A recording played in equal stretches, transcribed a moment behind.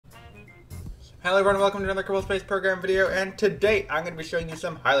Hello everyone, welcome to another Kerbal Space Program video, and today I'm going to be showing you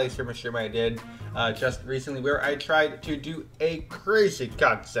some highlights from a stream I did just recently where I tried to do a crazy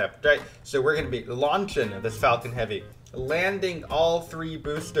concept, right? So we're going to be launching this Falcon Heavy, landing all 3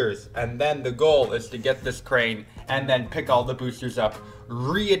 boosters, and then the goal is to get this crane and then pick all the boosters up,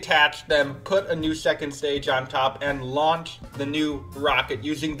 reattach them, put a new second stage on top, and launch the new rocket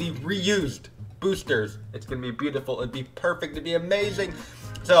using the reused boosters. It's going to be beautiful, it'd be perfect, it'd be amazing.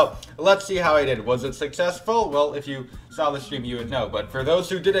 So, let's see how I did. Was it successful? Well, if you saw the stream, you would know. But for those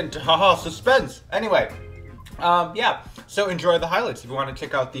who didn't, haha, suspense! Anyway, yeah. So enjoy the highlights. If you want to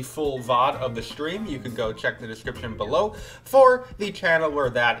check out the full VOD of the stream, you can go check the description below for the channel where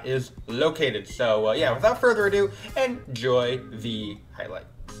that is located. So, yeah, without further ado, enjoy the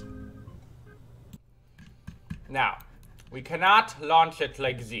highlights. Now, we cannot launch it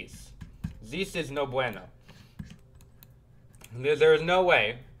like this. This is no bueno. There is no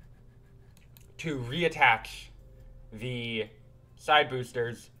way to reattach the side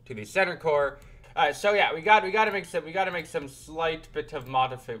boosters to the center core. So yeah, we got to make some slight bit of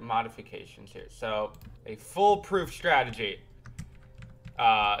modifications here. So a foolproof strategy.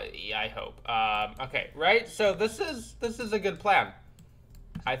 Yeah, I hope. Okay, right. So this is a good plan.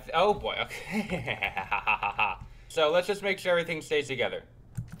 Oh boy. Okay. So let's just make sure everything stays together.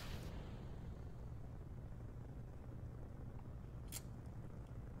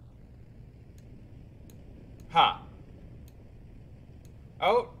 Huh.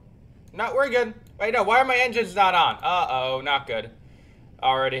 Oh. No, we're good. Wait, no, why are my engines not on? Uh-oh, not good.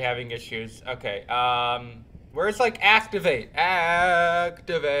 Already having issues. Okay, where's, like, activate?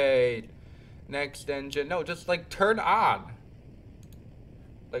 Activate. Next engine. No, just, like, turn on.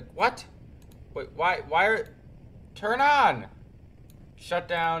 Like, what? Wait, why are... Turn on! Shut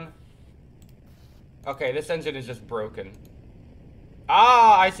down. Okay, this engine is just broken.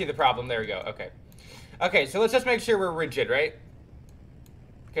 Ah, I see the problem. There we go. Okay. Okay, so let's just make sure we're rigid, right?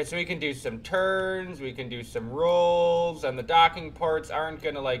 Okay, so we can do some turns, we can do some rolls, and the docking ports aren't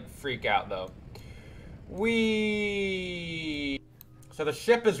gonna, like, freak out, though. So the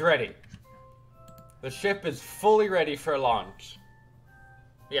ship is ready. The ship is fully ready for launch.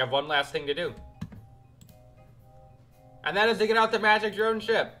 We have one last thing to do. And that is to get out the magic drone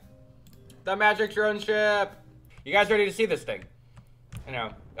ship. The magic drone ship. You guys ready to see this thing? You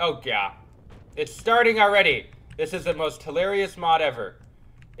know, oh yeah. It's starting already. This is the most hilarious mod ever.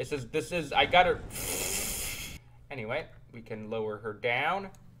 This is, I got her. Anyway, we can lower her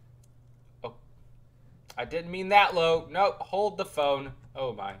down. Oh, I didn't mean that low. Nope, hold the phone.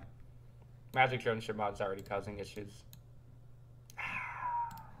 Oh my. Magic drone ship mod's already causing issues.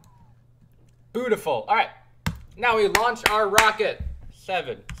 Beautiful. All right, now we launch our rocket.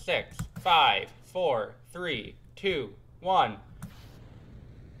 7, 6, 5, 4, 3, 2, 1.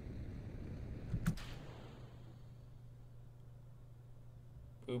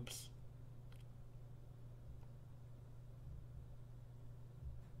 Oops.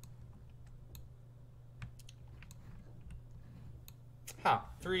 Huh.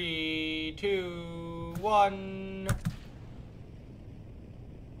 3, 2, 1.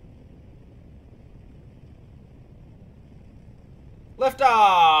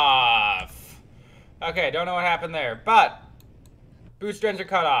 Liftoff! Okay, don't know what happened there, but booster ends are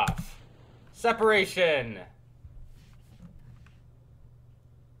cut off. Separation.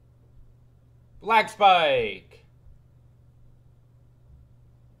 Lag spike.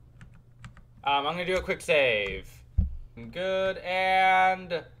 I'm gonna do a quick save. Good,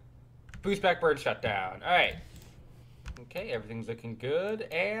 and boost back burn shutdown. All right. Okay, everything's looking good,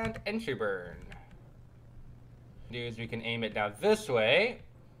 and entry burn. What we do is we can aim it down this way,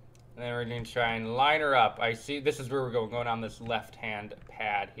 and then we're gonna try and line her up. I see this is where we're going on this left-hand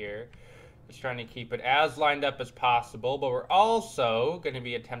pad here. Just trying to keep it as lined up as possible, but we're also going to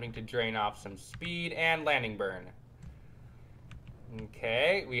be attempting to drain off some speed and landing burn.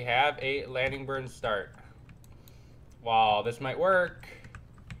 Okay, we have a landing burn start. Wow, this might work.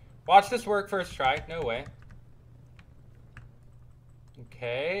 Watch this work first try. No way.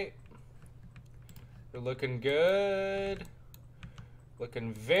 Okay. We're looking good.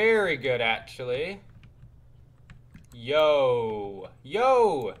 Looking very good, actually. Yo,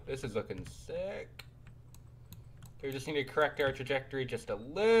 this is looking sick. Okay, we just need to correct our trajectory just a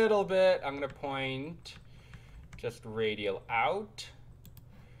little bit. I'm gonna point just radial out.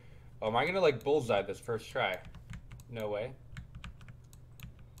 Oh, am I gonna like bullseye this first try? No way.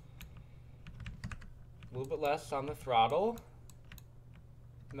 A little bit less on the throttle.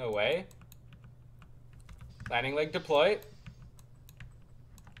 No way. Landing leg deploy.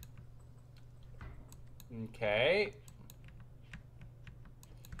 Okay.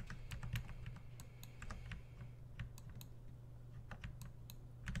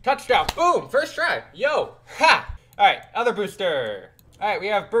 Touchdown. Boom. First try. Yo. Ha. All right. Other booster. All right. We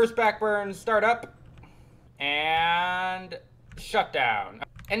have burst back burn startup and shutdown.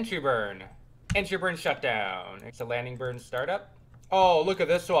 Entry burn. Entry burn shutdown. It's a landing burn startup. Oh, look at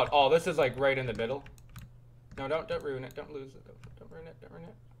this one. Oh, this is like right in the middle. No, don't ruin it. Don't lose it. Don't ruin it. Don't ruin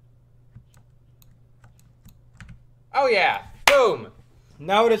it. Oh yeah. Boom.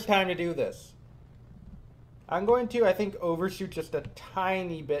 Now it is time to do this. I'm going to, I think, overshoot just a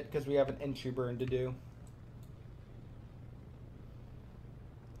tiny bit because we have an entry burn to do.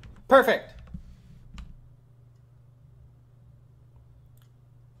 Perfect.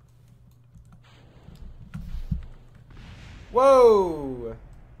 Whoa.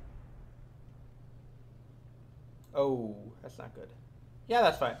 Oh, that's not good. Yeah,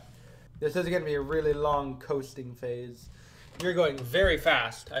 that's fine. This is going to be a really long coasting phase. You're going very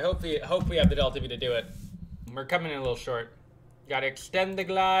fast. I hope we have the Delta V to do it. We're coming in a little short. Gotta extend the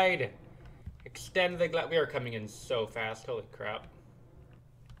glide. Extend the glide. We are coming in so fast. Holy crap.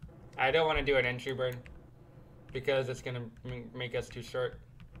 I don't want to do an entry burn because it's going to make us too short.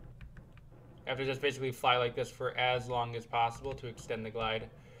 I have to just basically fly like this for as long as possible to extend the glide.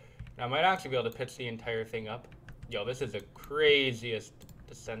 Now, I might actually be able to pitch the entire thing up. Yo, this is the craziest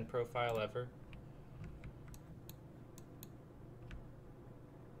descent profile ever.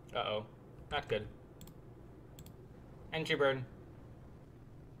 Uh-oh. Not good. Entry burn.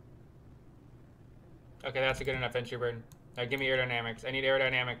 Okay, that's a good enough entry burn. Now give me aerodynamics. I need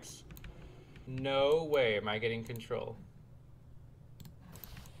aerodynamics. No way am I getting control.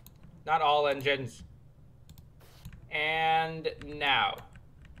 Not all engines. And now.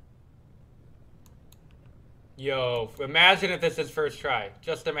 Yo, imagine if this is first try.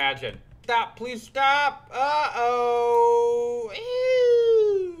 Just imagine. Stop, please stop. Uh-oh.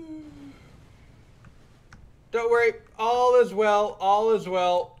 Don't worry. All is well. All is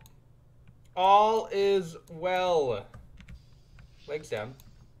well. All is well. Legs down.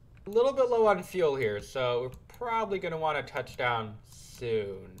 A little bit low on fuel here, so we're probably going to want to touch down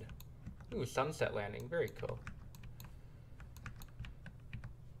soon. Ooh, sunset landing. Very cool.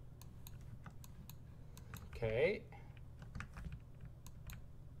 Okay.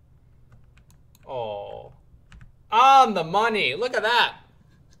 Oh. On the money. Look at that.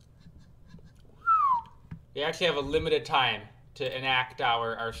 We actually have a limited time to enact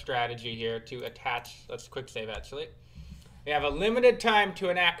our strategy here to attach. Let's quick save, actually. We have a limited time to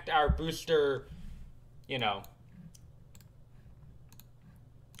enact our booster, you know,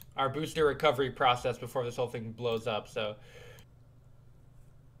 our booster recovery process before this whole thing blows up, so.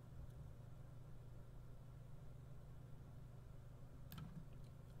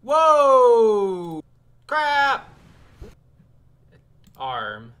 Whoa! Crap!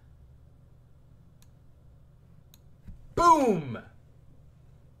 Arm. Boom!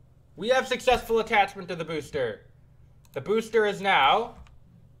 We have successful attachment to the booster. The booster is now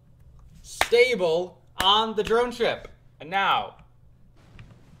stable on the drone ship. And now,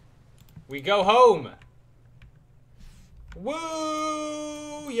 we go home.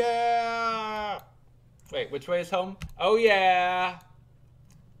 Woo! Yeah! Wait, which way is home? Oh, yeah!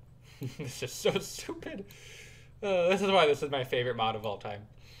 This is so stupid. This is why this is my favorite mod of all time.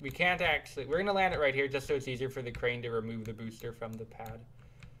 We can't actually... We're going to land it right here just so it's easier for the crane to remove the booster from the pad.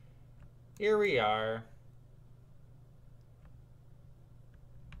 Here we are.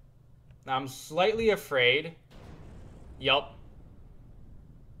 Now I'm slightly afraid. Yup.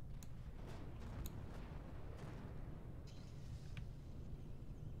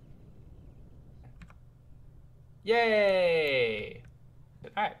 Yay!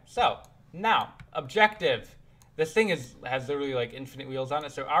 Alright, so now objective. This thing has literally like infinite wheels on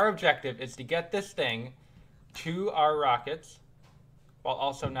it. So our objective is to get this thing to our rockets while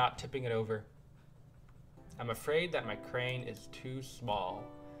also not tipping it over. I'm afraid that my crane is too small.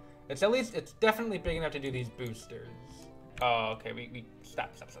 It's definitely big enough to do these boosters. Oh, okay, we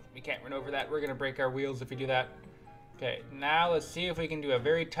stop. We can't run over that. We're gonna break our wheels if we do that. Okay, now let's see if we can do a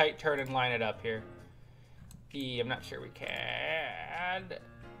very tight turn and line it up here. I'm not sure we can.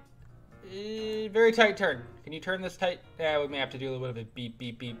 Very tight turn. Can you turn this tight? Yeah, we may have to do a little bit of a beep,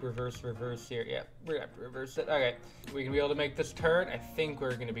 beep, beep, reverse here. Yeah, we're gonna have to reverse it. Okay, we can be able to make this turn. I think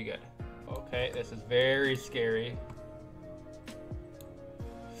we're gonna be good. Okay, this is very scary.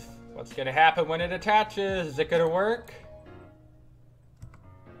 What's gonna happen when it attaches? Is it gonna work?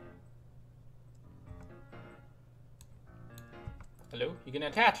 Hello? You gonna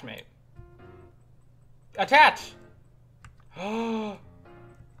attach, mate? Attach!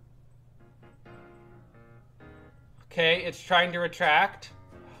 Okay, it's trying to retract.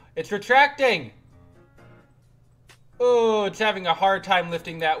 It's retracting! Oh, it's having a hard time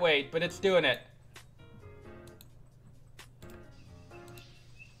lifting that weight, but it's doing it.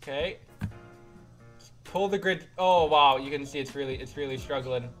 Okay. Just pull the grid. Oh wow, you can see it's really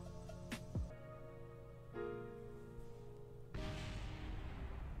struggling.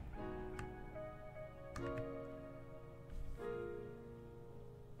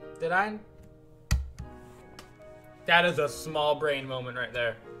 Did I? That is a small brain moment right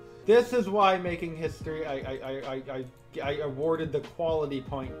there. This is why making history, I awarded the quality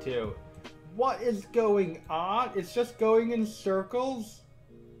point to. What is going on? It's just going in circles?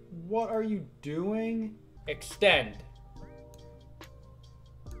 What are you doing? Extend.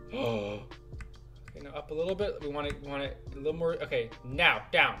 Okay, now up a little bit. We want it a little more. Okay, now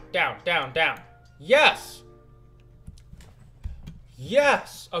down, down, down, down. Yes.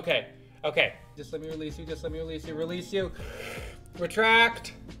 Yes. Okay. Okay. Just let me release you. Just let me release you. Release you.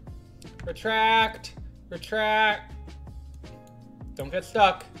 Retract. Retract. Retract. Don't get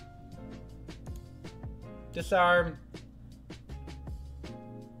stuck. Disarm.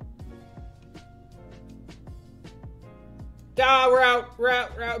 Ah, we're out. We're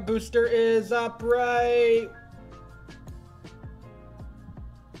out. We're out. Booster is upright.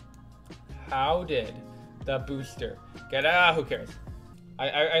 How did the booster get out? Who cares?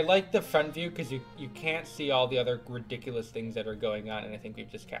 I like the front view because you can't see all the other ridiculous things that are going on, and I think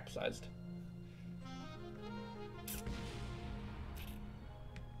we've just capsized.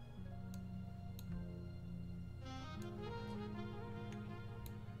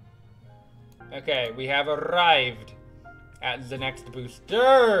 Okay, we have arrived at the next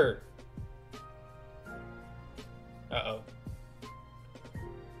booster. Uh-oh.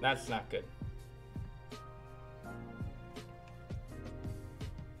 That's not good.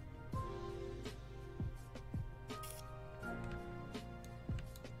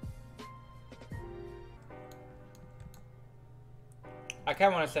 I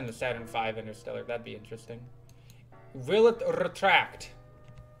kind of want to send a Saturn V Interstellar. That'd be interesting. Will it retract?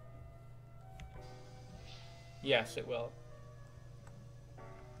 Yes, it will.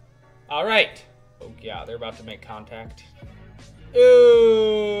 All right. Oh, yeah, they're about to make contact.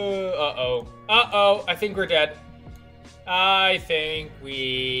 Ooh. Uh-oh. Uh-oh. I think we're dead. I think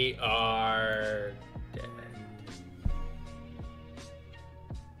we are dead.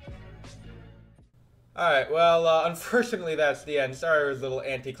 Alright, well, unfortunately that's the end. Sorry it was a little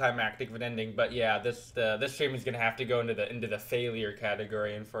anticlimactic of an ending, but yeah, this stream is gonna have to go into the failure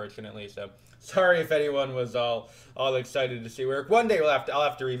category, unfortunately. So sorry if anyone was all excited to see work. One day I'll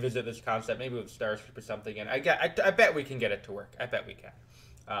have to revisit this concept, maybe with Starship or something, and I bet we can get it to work. I bet we can.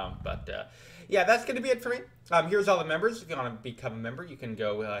 Yeah, that's gonna be it for me. Here's all the members. If you want to become a member, you can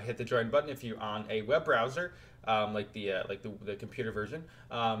go hit the join button if you're on a web browser, like the computer version.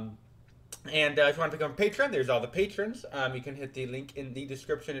 And if you want to become a patron, there's all the patrons. You can hit the link in the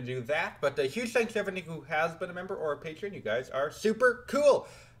description to do that. But a huge thanks to everyone who has been a member or a patron. You guys are super cool.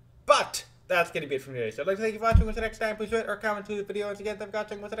 But that's going to be it from today. So I'd like to thank you for watching. Until next time, please rate or comment to the video. Once again, thanks for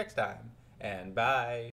watching. Until next time. And bye.